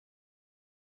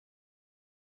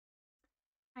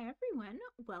Hi everyone,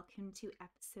 welcome to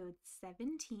episode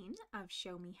 17 of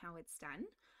Show Me How It's Done.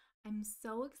 I'm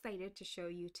so excited to show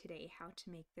you today how to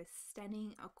make this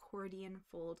stunning accordion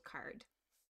fold card.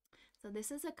 So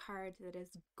this is a card that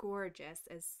is gorgeous.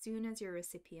 As soon as your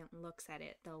recipient looks at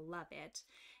it, they'll love it.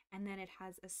 And then it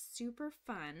has a super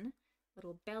fun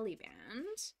little belly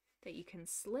band that you can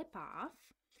slip off,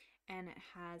 and it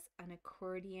has an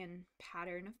accordion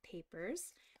pattern of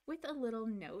papers with a little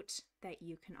note that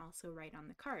you can also write on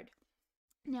the card.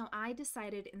 Now I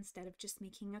decided, instead of just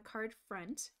making a card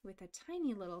front with a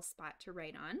tiny little spot to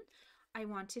write on, I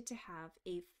wanted to have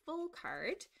a full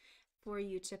card for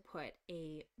you to put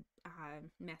a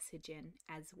message in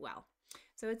as well.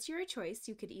 So it's your choice.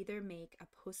 You could either make a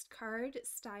postcard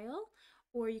style,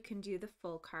 or you can do the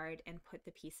full card and put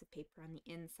the piece of paper on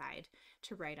the inside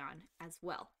to write on as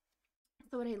well.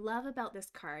 So what I love about this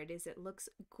card is it looks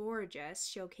gorgeous,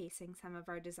 showcasing some of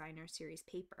our designer series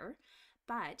paper,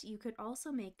 but you could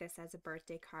also make this as a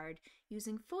birthday card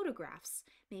using photographs,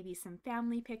 maybe some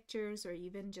family pictures or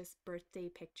even just birthday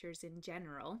pictures in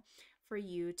general for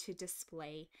you to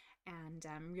display and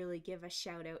really give a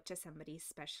shout out to somebody's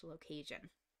special occasion.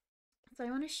 So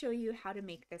I want to show you how to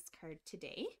make this card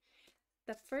today.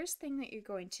 The first thing that you're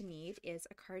going to need is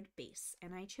a card base,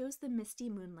 and I chose the Misty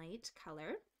Moonlight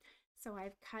color. So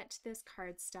I've cut this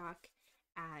cardstock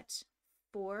at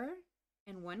 4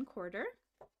 1/4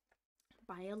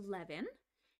 by 11,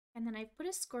 and then I've put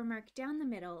a score mark down the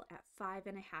middle at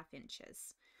 5.5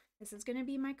 inches. This is going to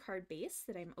be my card base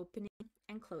that I'm opening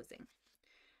and closing.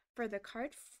 For the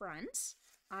card front,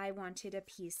 I wanted a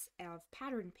piece of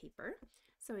pattern paper,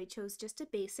 so I chose just a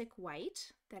basic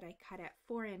white that I cut at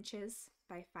 4 inches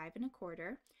by 5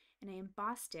 1/4, and I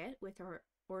embossed it with our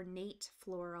Ornate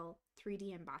Floral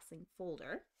 3D embossing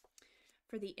folder.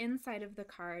 For the inside of the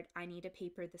card, I need a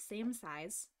paper the same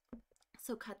size,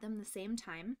 so cut them the same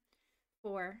time,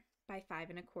 4 by 5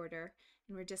 1/4,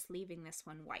 and we're just leaving this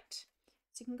one white.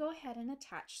 So you can go ahead and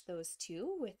attach those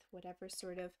two with whatever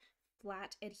sort of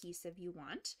flat adhesive you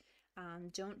want.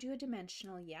 Don't do a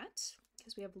dimensional yet,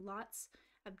 because we have lots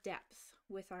of depth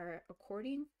with our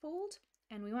accordion fold,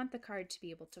 and we want the card to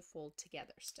be able to fold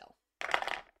together still.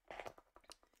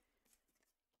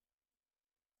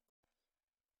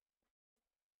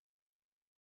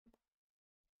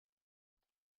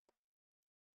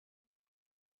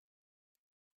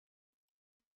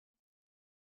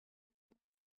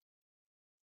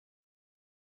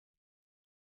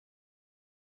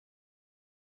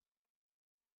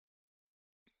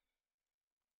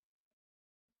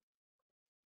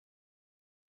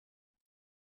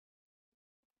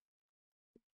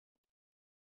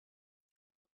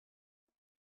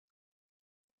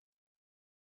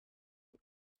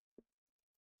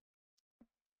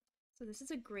 So this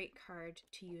is a great card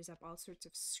to use up all sorts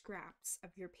of scraps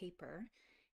of your paper.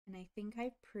 And I think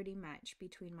I've pretty much,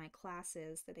 between my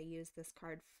classes that I use this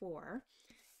card for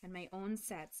and my own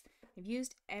sets, I've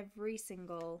used every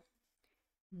single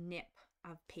nip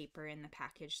of paper in the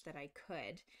package that I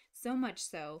could. So much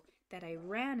so that I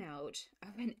ran out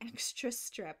of an extra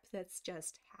strip that's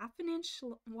just 1/2 inch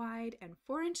wide and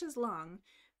 4 inches long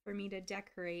for me to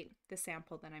decorate the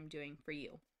sample that I'm doing for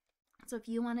you. So if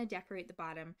you want to decorate the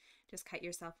bottom, just cut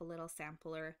yourself a little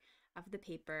sampler of the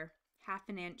paper,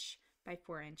 1/2 inch by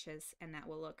 4 inches, and that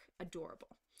will look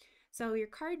adorable. So your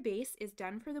card base is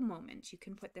done for the moment. You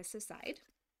can put this aside.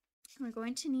 We're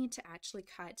going to need to actually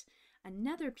cut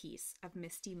another piece of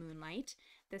Misty Moonlight,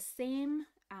 the same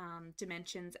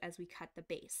dimensions as we cut the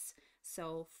base.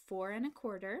 So 4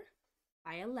 1/4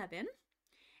 by 11,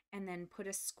 and then put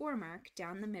a score mark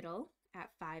down the middle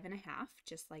at 5.5,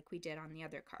 just like we did on the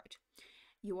other card.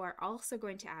 You are also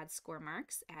going to add score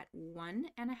marks at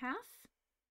 1.5,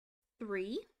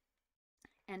 3,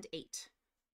 and 8.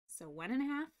 So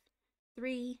 1.5,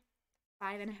 3,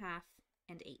 5.5,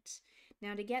 and 8.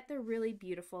 Now to get the really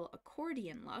beautiful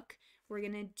accordion look, we're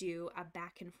going to do a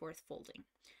back and forth folding.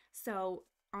 So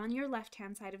on your left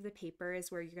hand side of the paper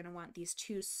is where you're going to want these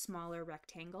two smaller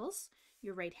rectangles.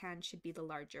 Your right hand should be the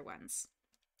larger ones.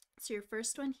 So your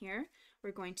first one here,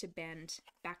 we're going to bend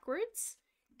backwards,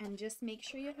 and just make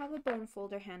sure you have a bone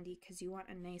folder handy because you want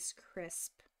a nice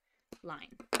crisp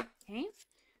line. Okay,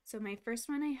 so my first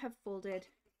one I have folded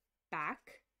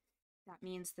back. That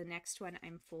means the next one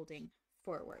I'm folding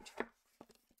forward.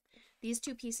 These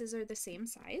two pieces are the same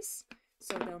size,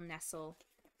 so they'll nestle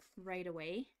right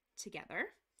away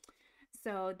together.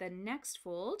 So the next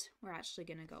fold, we're actually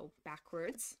going to go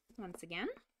backwards once again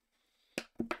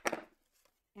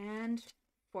and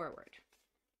forward.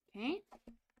 Okay,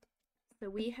 so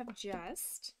we have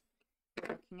just,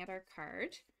 looking at our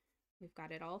card, we've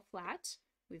got it all flat.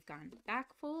 we've gone back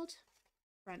fold,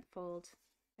 front fold,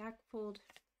 back fold,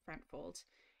 front fold.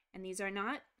 And these are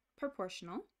not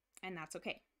proportional, and that's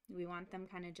okay. We want them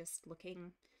kind of just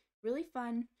looking really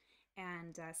fun,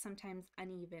 and sometimes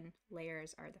uneven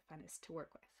layers are the funnest to work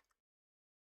with.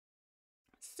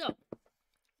 So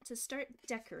to start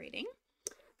decorating,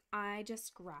 I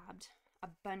just grabbed a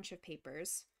bunch of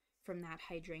papers from that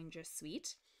Hydrangea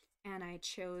suite, and I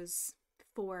chose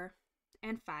 4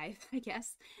 and 5, I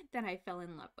guess, that I fell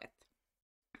in love with.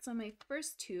 So my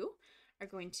first 2 are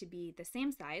going to be the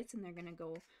same size, and they're going to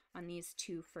go on these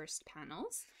 2 first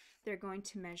panels. They're going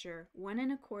to measure 1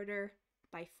 1/4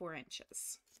 by 4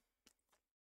 inches.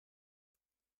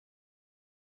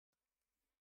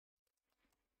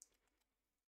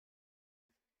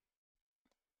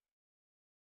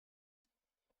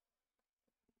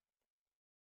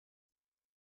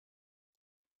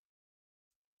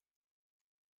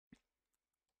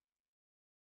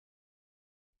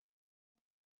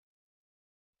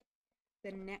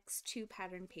 The next 2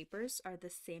 pattern papers are the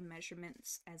same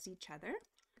measurements as each other.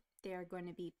 They are going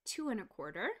to be 2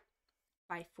 1/4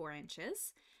 by 4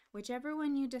 inches. Whichever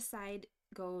one you decide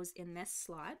goes in this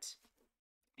slot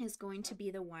is going to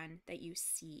be the one that you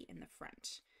see in the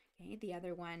front. Okay, the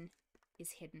other one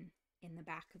is hidden in the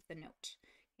back of the note.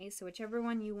 Okay, so whichever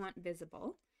one you want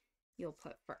visible, you'll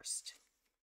put first.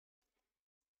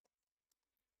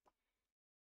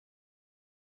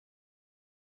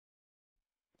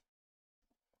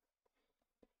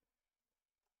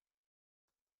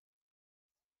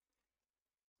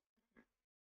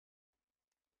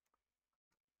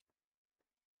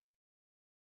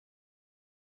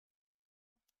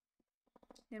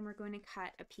 Then we're going to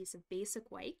cut a piece of basic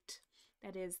white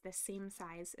that is the same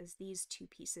size as these 2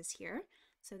 pieces here.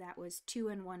 So that was 2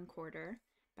 1/4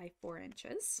 by 4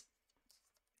 inches.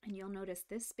 And you'll notice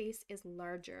this space is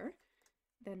larger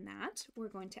than that. We're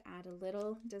going to add a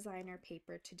little designer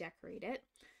paper to decorate it.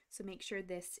 So make sure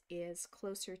this is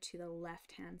closer to the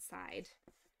left-hand side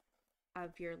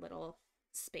of your little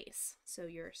space. So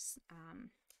your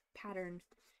pattern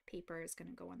paper is going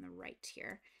to go on the right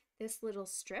here. This little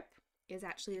strip is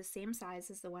actually the same size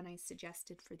as the one I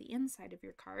suggested for the inside of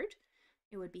your card.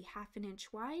 It would be 1/2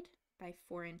 inch wide by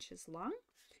 4 inches long,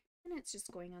 and it's just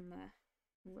going on the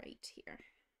right here.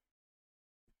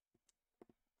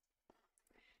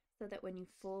 So that when you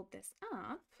fold this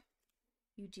up,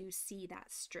 you do see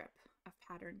that strip of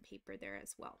pattern paper there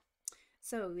as well.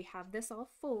 So we have this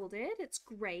all folded. It's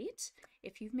great.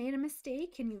 If you've made a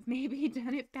mistake and you've maybe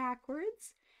done it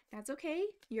backwards, that's okay.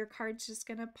 Your card's just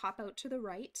gonna pop out to the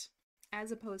right, as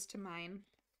opposed to mine,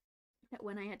 that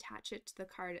when I attach it to the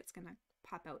card, it's gonna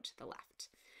pop out to the left.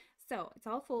 So it's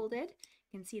all folded.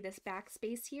 You can see this back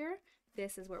space here.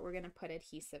 This is what we're gonna put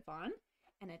adhesive on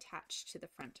and attach to the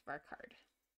front of our card.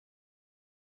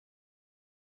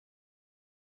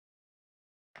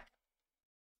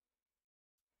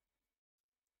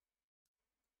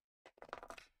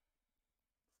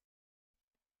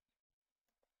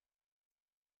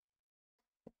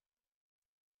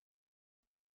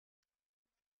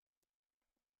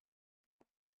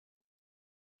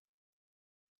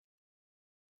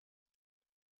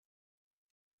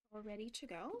 All ready to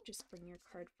go. Just bring your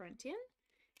card front in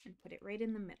and put it right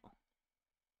in the middle.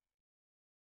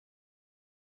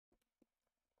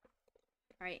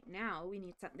 All right, now we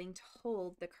need something to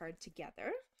hold the card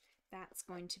together. That's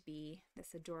going to be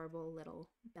this adorable little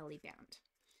belly band.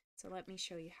 So let me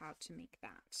show you how to make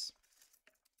that.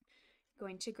 I'm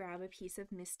going to grab a piece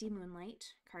of Misty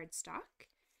Moonlight cardstock,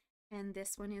 and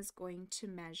this one is going to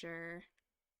measure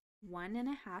 1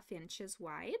 1/2 inches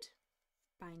wide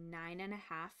by 9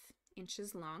 1/2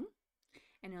 inches long,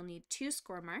 and you'll need 2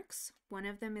 score marks. One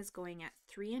of them is going at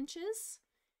 3 inches,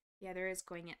 the other is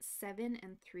going at 7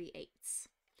 3/8.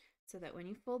 So that when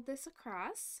you fold this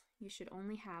across, you should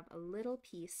only have a little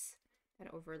piece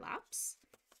that overlaps.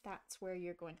 That's where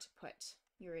you're going to put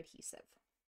your adhesive.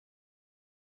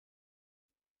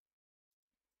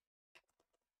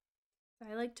 So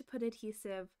I like to put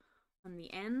adhesive on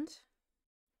the end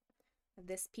of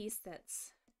this piece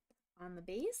that's on the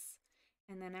base,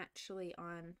 and then actually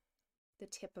on the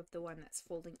tip of the one that's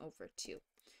folding over too,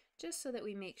 just so that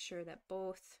we make sure that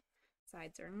both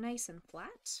sides are nice and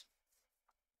flat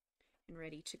and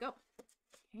ready to go.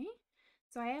 Okay,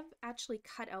 so I have actually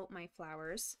cut out my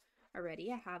flowers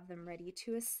already. I have them ready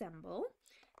to assemble.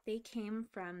 They came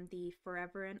from the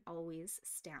Forever and Always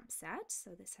stamp set,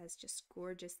 so this has just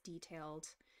gorgeous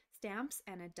detailed stamps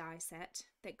and a die set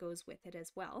that goes with it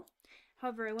as well.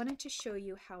 However, I wanted to show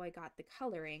you how I got the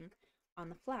coloring on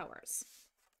the flowers.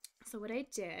 So what I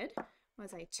did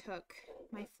was I took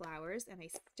my flowers and I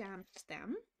stamped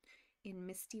them in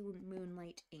Misty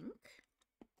Moonlight ink.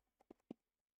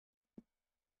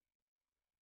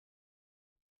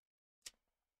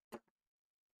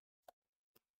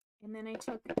 And then I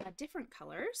took a different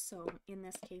color, so in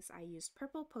this case I used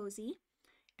Purple Posy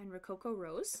and Rococco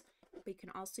Rose, but you can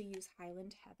also use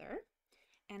Highland Heather.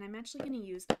 And I'm actually going to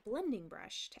use a blending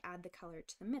brush to add the color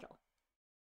to the middle.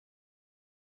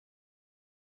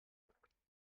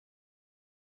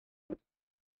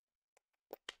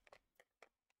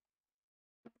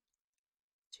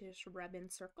 Just rub in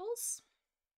circles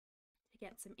to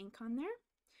get some ink on there,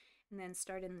 and then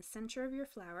start in the center of your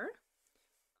flower.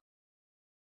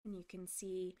 And you can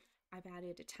see I've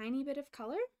added a tiny bit of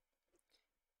color.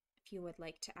 If you would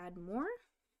like to add more,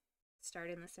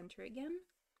 start in the center again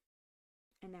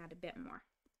and add a bit more.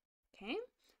 Okay,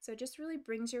 so it just really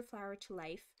brings your flower to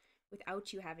life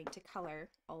without you having to color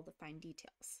all the fine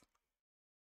details.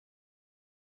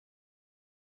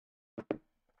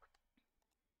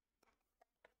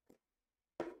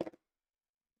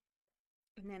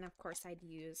 And then of course I'd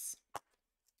use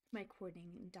my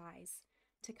coordinating dies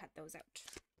to cut those out.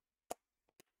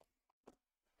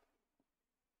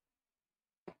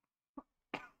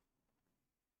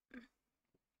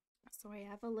 So I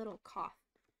have a little cough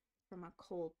from a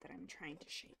cold that I'm trying to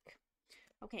shake.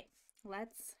 Okay,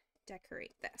 let's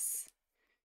decorate this.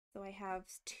 So I have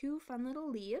two fun little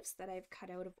leaves that I've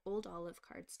cut out of old Olive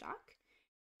Cardstock,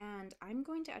 and I'm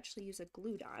going to actually use a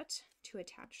glue dot to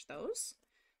attach those.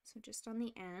 So just on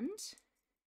the end,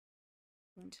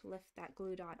 I'm going to lift that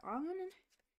glue dot on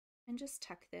and just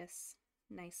tuck this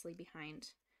nicely behind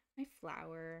my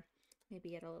flower,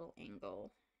 maybe at a little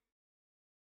angle,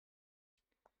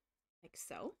 like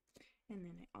so. And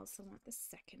then I also want the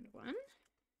second one.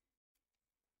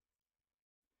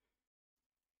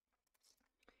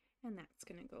 And that's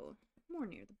going to go more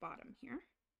near the bottom here,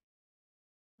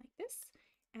 like this.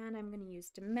 And I'm going to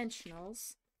use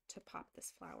dimensionals to pop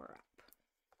this flower up.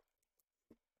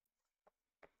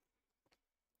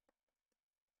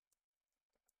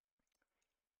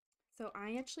 So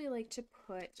I actually like to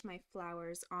put my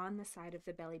flowers on the side of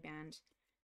the belly band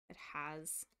that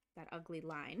has that ugly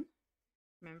line.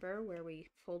 Remember where we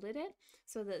folded it?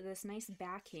 So that this nice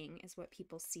backing is what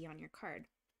people see on your card.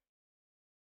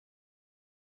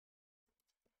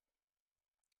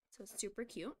 So super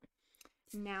cute.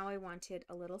 Now I wanted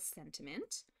a little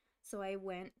sentiment. So I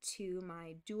went to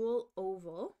my dual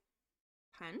oval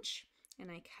punch and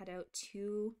I cut out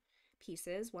two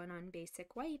pieces, one on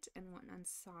basic white and one on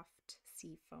soft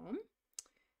sea foam,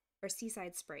 or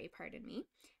Seaside spray, pardon me.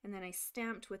 And then I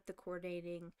stamped with the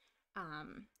coordinating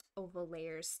oval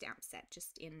layers stamp set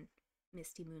just in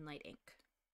Misty Moonlight ink.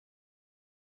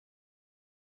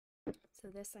 So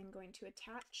this I'm going to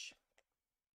attach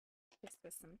just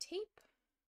with some tape.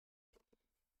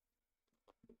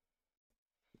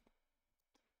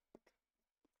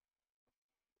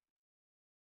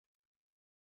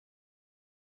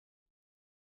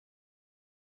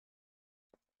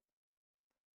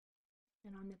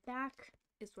 And on the back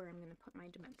is where I'm going to put my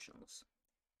dimensionals.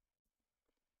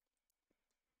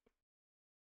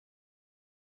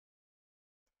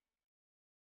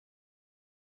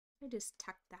 I just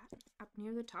tuck that up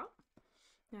near the top.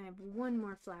 Now I have one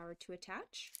more flower to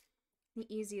attach.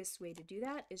 The easiest way to do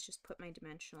that is just put my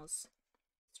dimensionals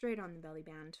straight on the belly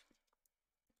band.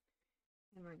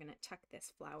 And we're going to tuck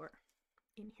this flower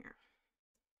in here.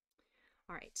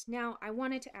 All right, now I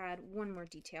wanted to add one more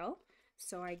detail.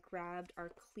 So I grabbed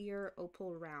our clear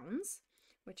opal rounds,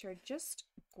 which are just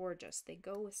gorgeous. They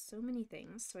go with so many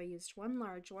things. So I used one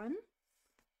large one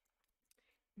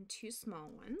and two small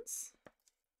ones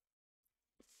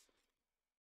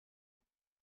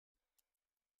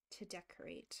to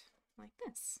decorate like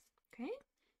this, okay?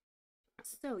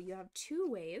 So you have two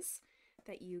ways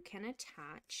that you can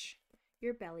attach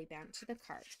your belly band to the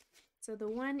card. So the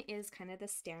one is kind of the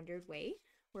standard way,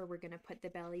 where we're going to put the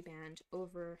belly band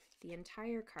over the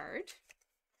entire card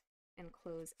and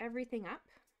close everything up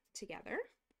together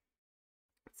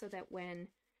so that when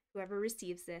whoever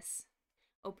receives this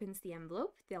opens the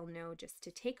envelope, they'll know just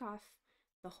to take off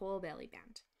the whole belly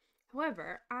band.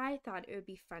 However, I thought it would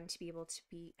be fun to be able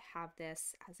to have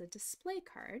this as a display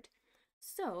card.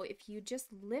 So if you just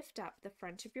lift up the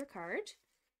front of your card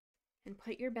and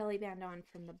put your belly band on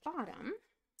from the bottom,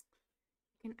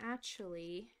 you can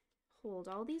actually hold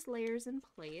all these layers in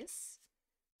place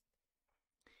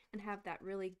and have that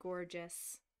really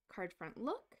gorgeous card front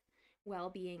look while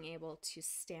being able to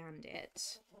stand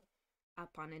it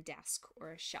up on a desk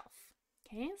or a shelf.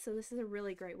 Okay, so this is a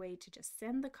really great way to just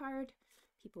send the card.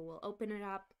 People will open it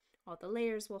up, all the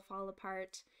layers will fall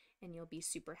apart, and you'll be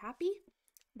super happy.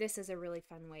 this is a really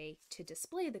fun way to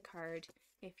display the card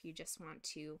if you just want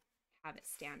to have it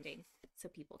standing so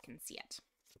people can see it,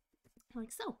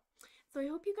 like so. So I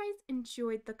hope you guys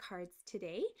enjoyed the cards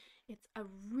today. It's a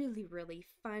really, really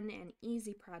fun and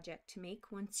easy project to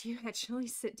make once you actually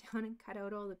sit down and cut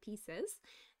out all the pieces.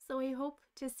 So I hope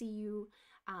to see you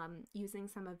using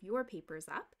some of your papers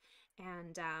up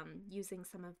and using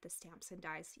some of the stamps and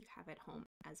dies you have at home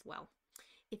as well.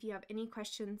 If you have any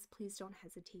questions, please don't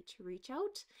hesitate to reach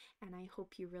out, and I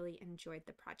hope you really enjoyed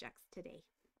the projects today.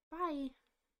 Bye!